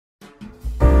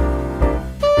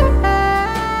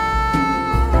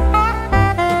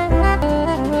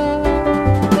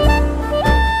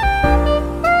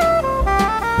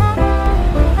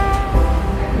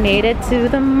Made it to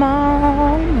the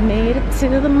mall, made it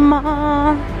to the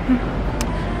mall.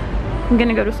 I'm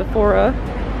gonna go to Sephora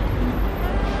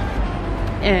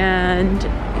and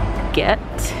get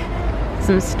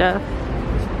some stuff.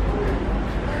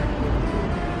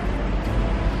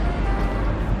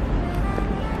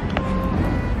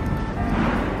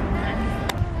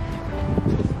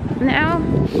 Now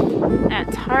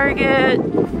at Target,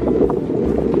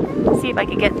 see if I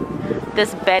can get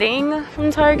this bedding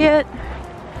from Target.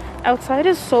 Outside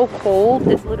is so cold,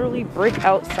 it's literally brick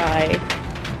outside.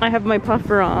 I have my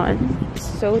puffer on. It's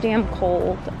so damn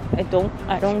cold. I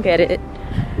don't get it.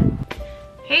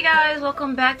 Hey guys,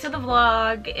 welcome back to the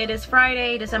vlog. It is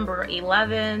Friday, December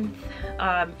 11th.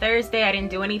 Thursday, I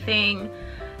didn't do anything.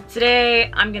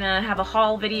 Today, I'm gonna have a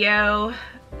haul video.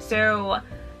 So,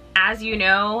 as you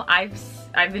know,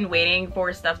 I've been waiting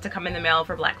for stuff to come in the mail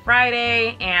for Black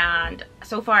Friday, and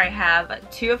so far I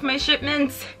have 2 of my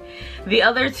shipments. The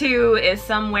other 2 is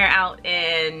somewhere out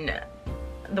in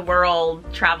the world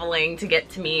traveling to get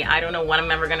to me. I don't know when I'm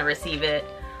ever gonna receive it.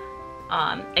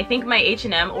 I think my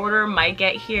H&M order might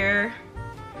get here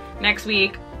next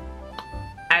week.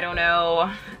 I don't know.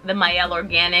 The Mayel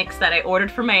Organics that I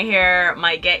ordered for my hair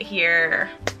might get here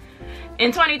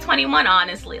in 2021,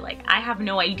 honestly. Like, I have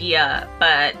no idea,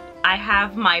 but I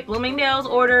have my Bloomingdales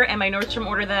order and my Nordstrom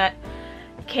order that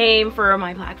came for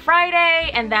my Black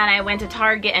Friday, and then I went to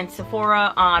Target and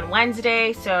Sephora on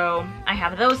Wednesday, so I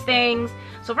have those things.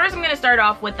 So first I'm gonna start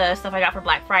off with the stuff I got for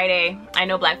Black Friday. I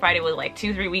know Black Friday was like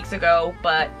 2-3 weeks ago,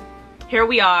 but here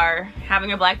we are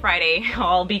having a Black Friday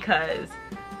all because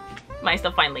my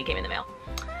stuff finally came in the mail.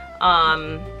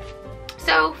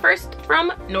 So first from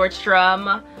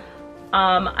Nordstrom,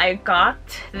 I got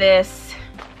this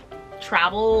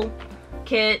travel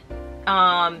kit.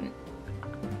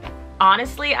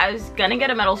 Honestly, I was gonna get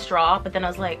a metal straw, but then I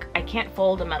was like, I can't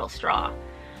fold a metal straw.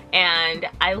 And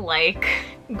I like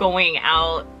going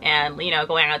out and, you know,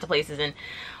 going out to places and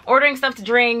ordering stuff to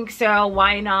drink, so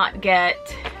why not get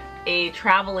a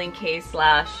traveling case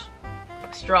slash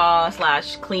straw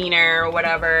slash cleaner or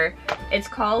whatever. It's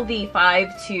called the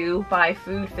 5-2 by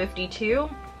Food 52.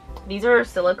 These are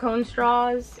silicone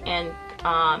straws and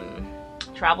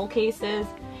travel cases,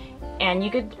 and you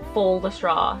could fold a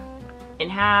straw in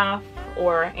half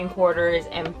or in quarters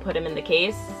and put them in the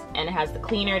case, and it has the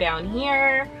cleaner down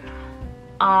here.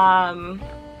 And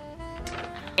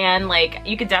like,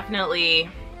 you could definitely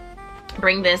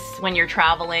bring this when you're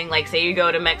traveling. Like, say you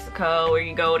go to Mexico or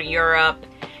you go to Europe,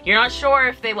 you're not sure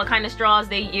if what kind of straws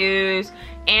they use,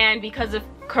 and because of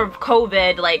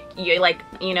COVID,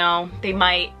 you know, they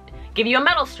might give you a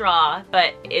metal straw,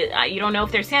 but you don't know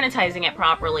if they're sanitizing it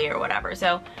properly or whatever.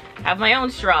 So I have my own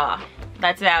straw.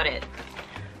 That's about it.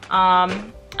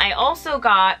 I also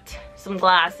got some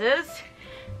glasses,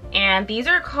 and these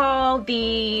are called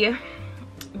the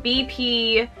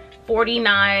BP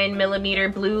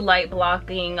 49mm blue light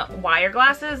blocking wire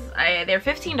glasses. They're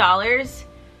 $15.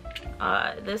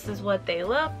 This is what they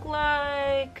look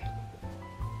like.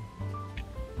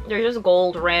 They're just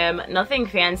gold rim, nothing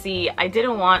fancy. I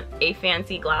didn't want a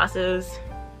fancy glasses.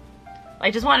 I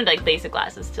just wanted like basic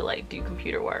glasses to like do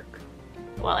computer work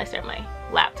while I stare at my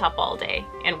laptop all day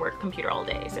and work computer all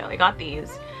day. So I got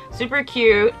these. Super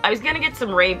cute. I was gonna get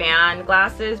some Ray-Ban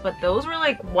glasses, but those were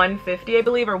like $150, I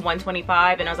believe, or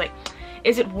 $125, and I was like,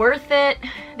 is it worth it?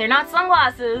 They're not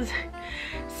sunglasses.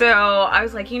 So I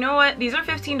was like, you know what? These are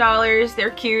 $15. They're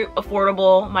cute,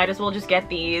 affordable. Might as well just get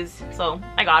these. So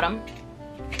I got them.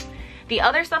 The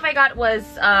other stuff I got was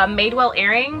Madewell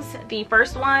earrings. The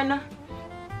first one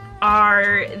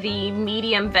are the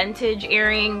medium vintage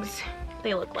earrings.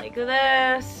 They look like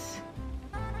this.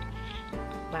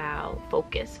 Wow,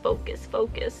 focus, focus,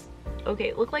 focus.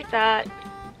 Okay, look like that.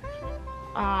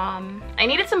 I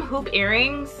needed some hoop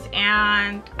earrings,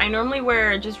 and I normally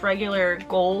wear just regular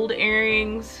gold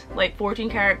earrings, like 14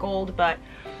 karat gold, but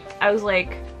I was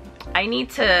like, I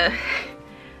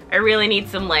really need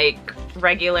some like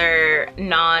regular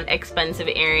non-expensive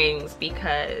earrings,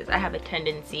 because I have a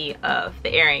tendency of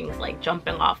the earrings like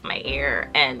jumping off my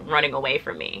ear and running away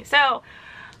from me. So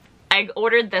I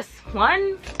ordered this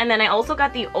one, and then I also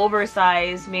got the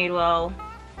oversized Madewell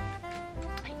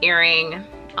earring.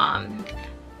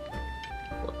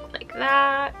 Look like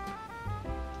that.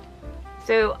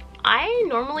 So I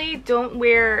normally don't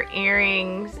wear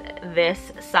earrings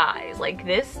this size. Like,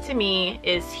 this to me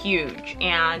is huge,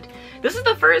 and this is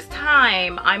the first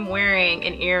time I'm wearing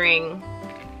an earring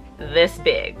this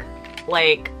big.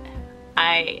 Like,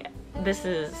 I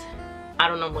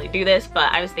don't normally do this,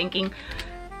 but I was thinking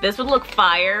this would look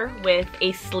fire with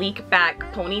a sleek back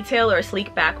ponytail or a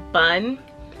sleek back bun.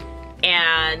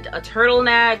 and a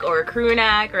turtleneck or a crew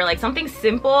neck or like something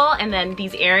simple, and then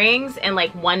these earrings and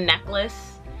like one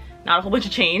necklace, not a whole bunch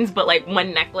of chains, but like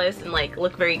one necklace, and like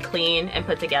look very clean and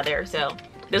put together. So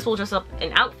this will just up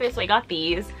an outfit, so I got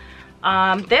these.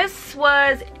 This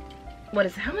was,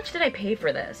 how much did I pay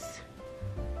for this?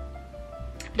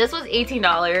 This was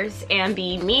 $18, and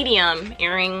the medium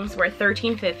earrings were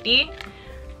 $13.50.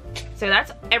 So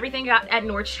that's everything I got at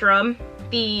Nordstrom.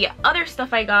 The other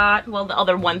stuff I got, well, the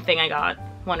other one other thing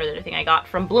I got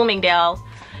from Bloomingdales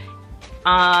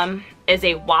is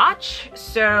a watch.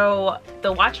 So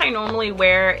the watch I normally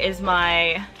wear is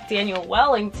my Daniel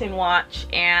Wellington watch,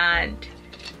 and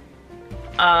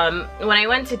when I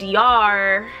went to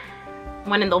DR,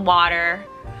 went in the water,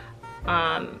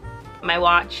 my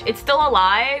watch, it's still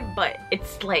alive, but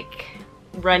it's like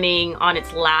running on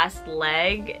its last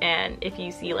leg. And if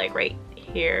you see like right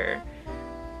here,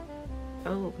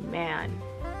 oh man,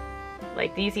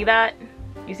 like, do you see that?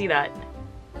 You see that?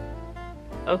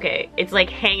 Okay, it's like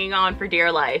hanging on for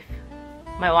dear life.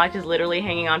 My watch is literally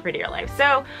hanging on for dear life.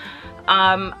 So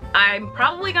I'm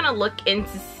probably gonna look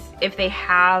into if they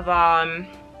have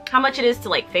how much it is to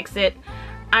like fix it.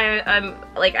 I'm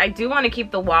like, I do want to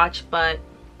keep the watch, but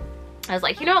I was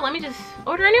like, you know what, let me just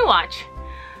order a new watch.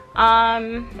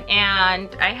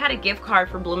 And I had a gift card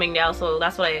for Bloomingdale, so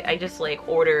that's what I just like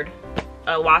ordered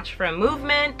a watch from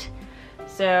Movement.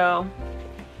 So,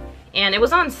 and it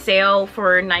was on sale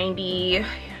for I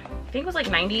think it was like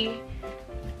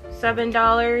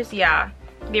 $97. Yeah,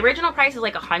 the original price is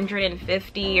like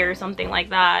 $150 or something like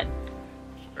that,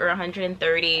 or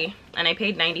 $130, and I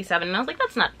paid $97, and I was like,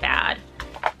 that's not bad.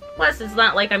 Plus, it's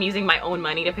not like I'm using my own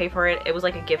money to pay for it. It was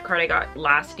like a gift card I got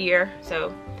last year.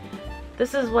 So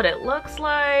this is what it looks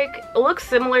like. It looks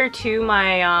similar to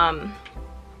my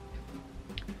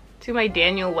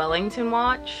Daniel Wellington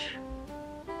watch,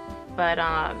 but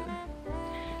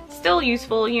still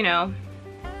useful, you know.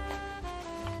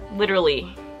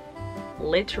 Literally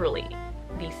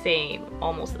the same,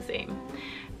 almost the same.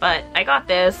 But I got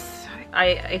this.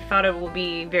 I thought it would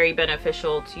be very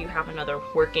beneficial to have another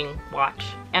working watch,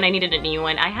 and I needed a new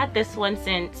one. I had this one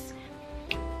since,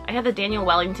 I had the Daniel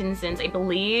Wellington since I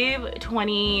believe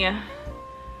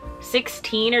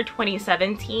 2016 or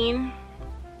 2017.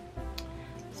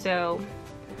 So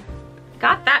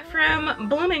got that from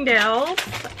Bloomingdales.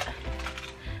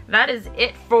 That is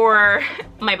it for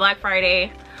my Black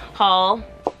Friday haul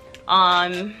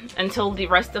until the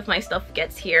rest of my stuff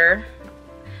gets here.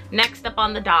 Next up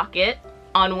on the docket,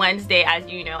 on Wednesday, as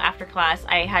you know, after class,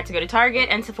 I had to go to Target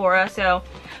and Sephora. So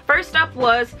first up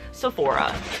was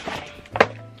Sephora.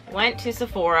 Went to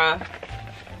Sephora.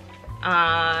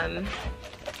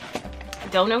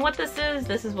 Don't know what this is.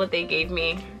 This is what they gave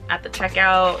me at the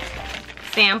checkout.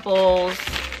 Samples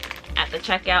at the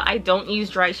checkout. I don't use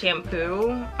dry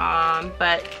shampoo,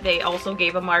 but they also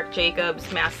gave a Marc Jacobs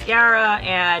mascara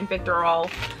and Victor All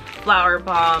Flower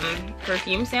Bomb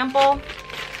perfume sample.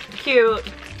 Cute.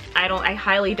 I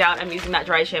highly doubt I'm using that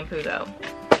dry shampoo though.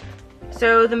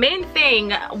 So the main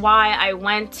thing why I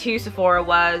went to Sephora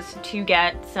was to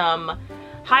get some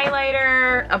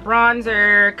highlighter, a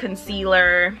bronzer,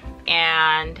 concealer,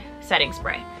 and setting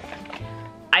spray.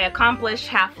 I accomplished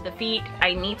half the feat.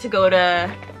 I need to go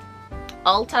to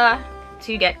Ulta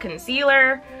to get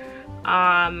concealer.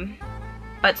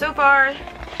 But so far,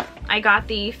 I got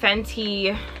the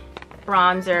Fenty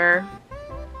bronzer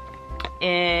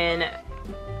in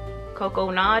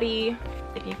Cocoa Naughty.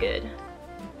 If you could,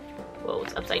 whoa,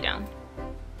 it's upside down.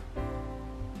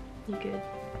 You could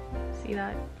see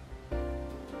that?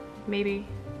 Maybe.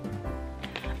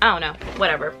 I don't know,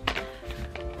 whatever.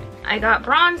 I got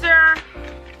bronzer,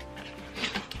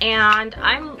 and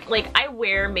I'm like, I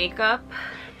wear makeup,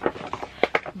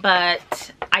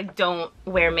 but I don't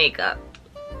wear makeup.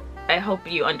 I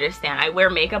hope you understand. I wear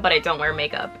makeup, but I don't wear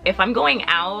makeup. If I'm going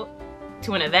out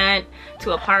to an event,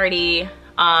 to a party,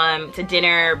 to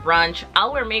dinner, brunch,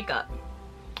 I'll wear makeup.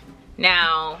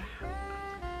 Now,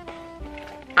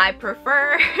 I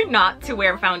prefer not to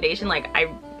wear foundation. Like,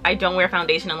 I don't wear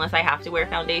foundation unless I have to wear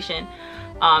foundation.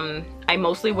 I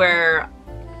mostly wear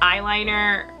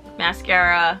eyeliner,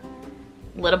 mascara,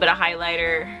 a little bit of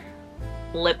highlighter,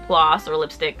 lip gloss or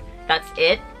lipstick. That's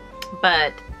it.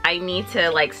 But I need to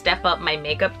like step up my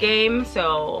makeup game,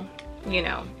 so you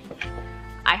know,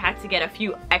 I had to get a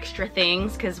few extra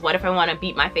things, because what if I want to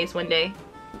beat my face one day,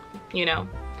 you know,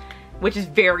 which is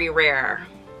very rare.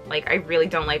 Like, I really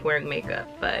don't like wearing makeup,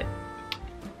 but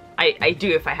I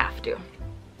do if I have to.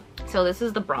 So this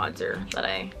is the bronzer that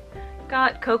I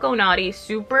got, Cocoa Naughty,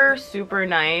 super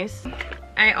nice.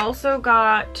 I also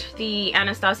got the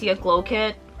Anastasia Glow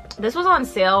Kit. This was on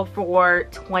sale for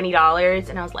 $20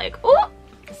 and I was like, oh,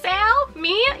 sale?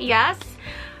 Me? Yes.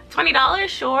 $20?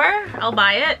 Sure, I'll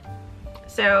buy it.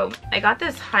 So I got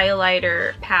this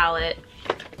highlighter palette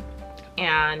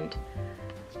and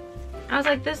I was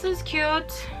like, this is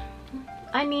cute.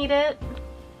 I need it.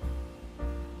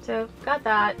 So got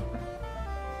that.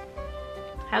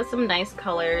 Has some nice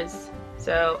colors.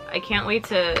 So I can't wait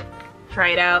to try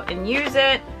it out and use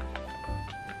it.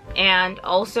 And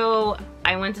also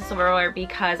I went to Sephora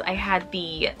because I had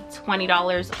the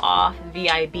 $20 off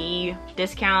VIB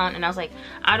discount and I was like,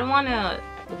 I don't want to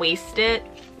waste it,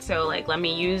 so like let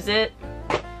me use it.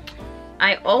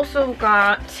 I also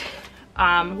got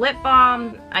lip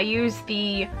balm. I used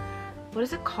the, what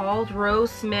is it called,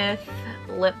 Rose Smith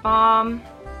lip balm.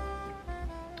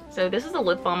 So this is the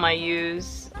lip balm I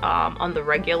use on the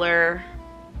regular.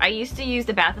 I used to use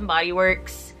the Bath and Body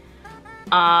Works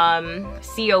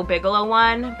CO Bigelow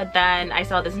one, but then I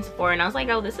saw this in Sephora and I was like,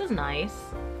 oh, this is nice.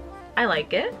 I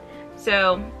like it.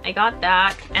 So I got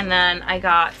that, and then I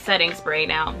got setting spray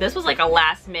now. This was like a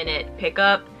last minute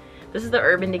pickup. This is the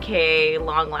Urban Decay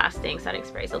long lasting setting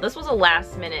spray. So this was a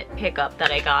last minute pickup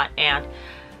that I got, and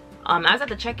I was at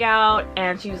the checkout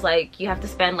and she was like, you have to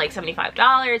spend like $75.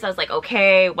 I was like,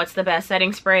 okay, what's the best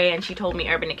setting spray? And she told me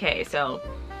Urban Decay. So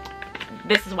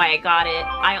this is why I got it.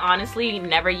 I honestly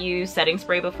never used setting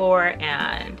spray before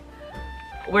and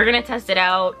we're gonna test it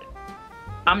out.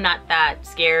 I'm not that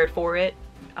scared for it.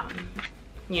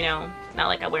 You know, it's not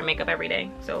like I wear makeup every day.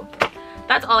 So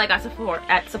that's all I got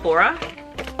at Sephora.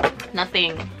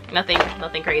 Nothing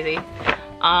crazy.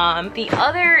 The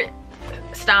other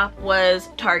stop was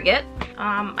Target.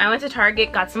 I went to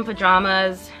Target, got some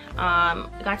pajamas,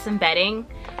 got some bedding.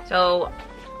 So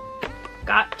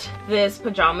got this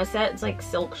pajama set. It's like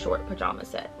silk short pajama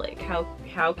set. Like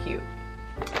how cute.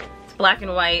 It's black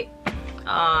and white.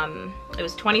 It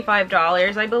was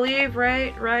 $25, I believe,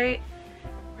 right?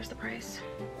 Where's the price?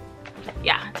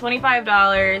 Yeah,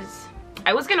 $25.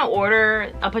 I was gonna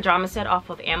order a pajama set off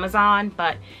of Amazon,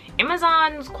 but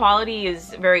Amazon's quality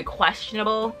is very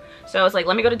questionable. So I was like,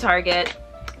 let me go to Target,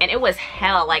 and it was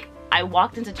hell. Like, I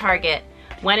walked into Target,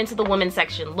 went into the women's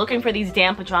section looking for these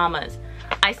damn pajamas.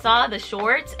 I saw the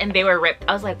shorts and they were ripped.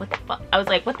 I was like, what the fuck? I was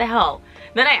like, what the hell?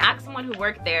 Then I asked someone who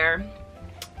worked there.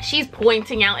 She's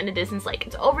pointing out in the distance like,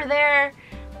 it's over there.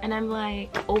 And I'm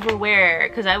like, over where?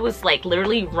 Because I was like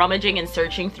literally rummaging and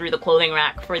searching through the clothing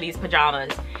rack for these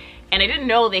pajamas. And I didn't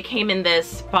know they came in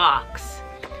this box.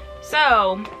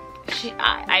 So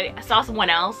I saw someone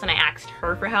else and I asked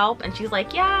her for help. And she's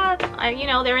like, yeah, you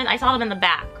know, I saw them in the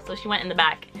back. So she went in the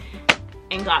back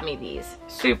and got me these.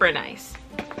 Super nice.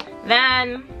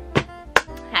 Then I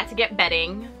had to get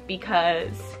bedding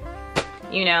because,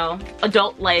 you know,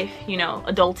 adult life, you know,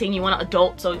 adulting, you want to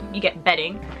adult, so you get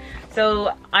bedding.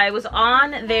 So I was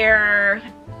on their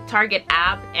Target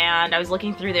app and I was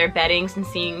looking through their beddings and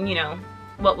seeing, you know,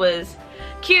 what was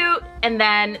cute. And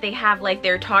then they have like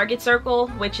their Target Circle,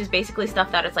 which is basically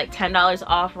stuff that it's like $10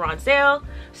 off or on sale.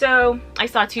 So I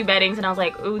saw 2 beddings and I was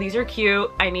like, ooh, these are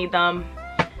cute. I need them.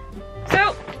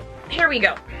 So here we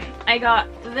go. I got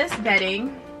this bedding.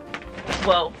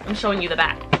 Whoa, I'm showing you the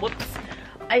back. Whoops.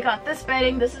 I got this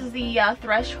bedding. This is the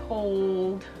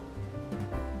Threshold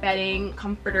bedding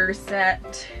comforter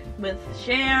set with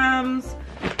shams.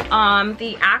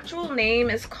 The actual name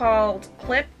is called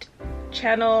Clipped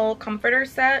Chenille Comforter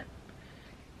Set,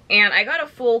 and I got a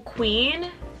full queen.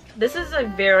 This is a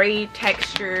very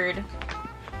textured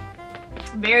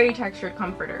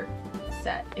comforter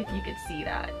set, if you could see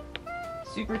that.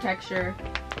 Super texture.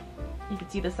 You can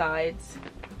see the sides.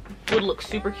 Would look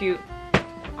super cute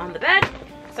on the bed.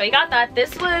 So I got that.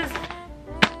 This was,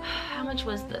 how much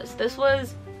was this? This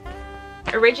was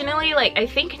originally like I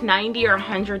think $90 or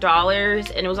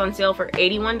 $100 and it was on sale for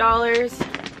 $81.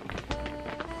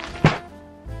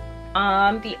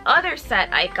 The other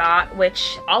set I got,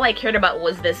 which all I cared about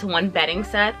was this one bedding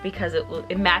set because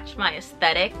it matched my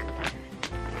aesthetic,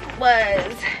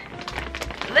 was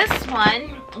this one,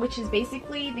 which is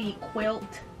basically the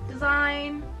quilt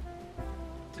design.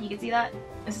 You can see that?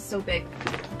 This is so big.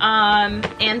 And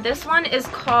this one is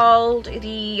called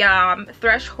the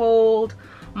Threshold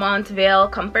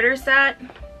Montvale Comforter Set,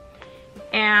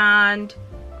 and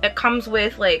it comes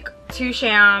with like 2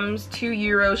 shams, 2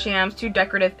 Euro shams, 2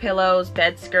 decorative pillows,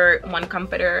 bed skirt, 1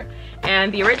 comforter.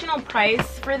 And the original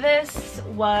price for this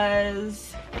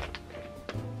was,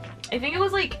 I think it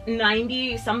was like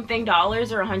 $90 something or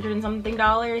 $100 something,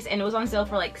 and it was on sale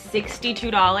for like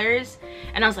 $62.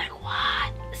 And I was like,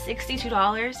 what?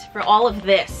 $62 for all of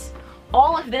this?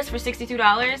 All of this for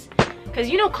 $62? Because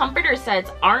you know comforter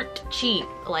sets aren't cheap.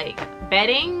 Like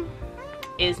bedding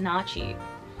is not cheap.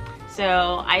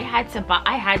 So I had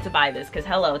to buy this because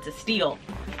hello, it's a steal.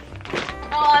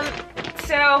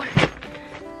 So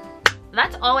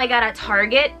that's all I got at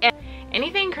Target. And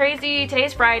anything crazy,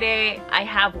 today's Friday, I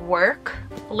have work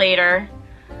later.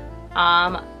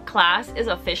 Class is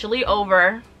officially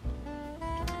over.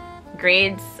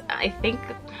 Grades, I think,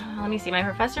 let me see, my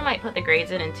professor might put the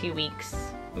grades in 2 weeks,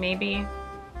 maybe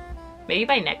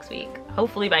by next week,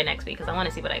 hopefully by next week, because I want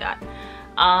to see what I got.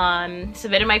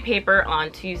 Submitted my paper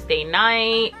on Tuesday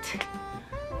night.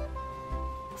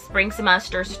 Spring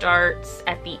semester starts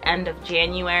at the end of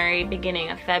January, beginning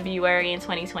of February in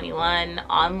 2021.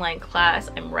 Online class,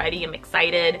 I'm ready, I'm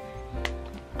excited.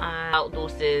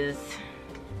 Doses.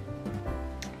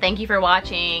 Thank you for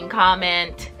watching.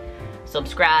 Comment,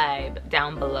 subscribe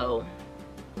down below.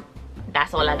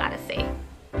 That's all I gotta say.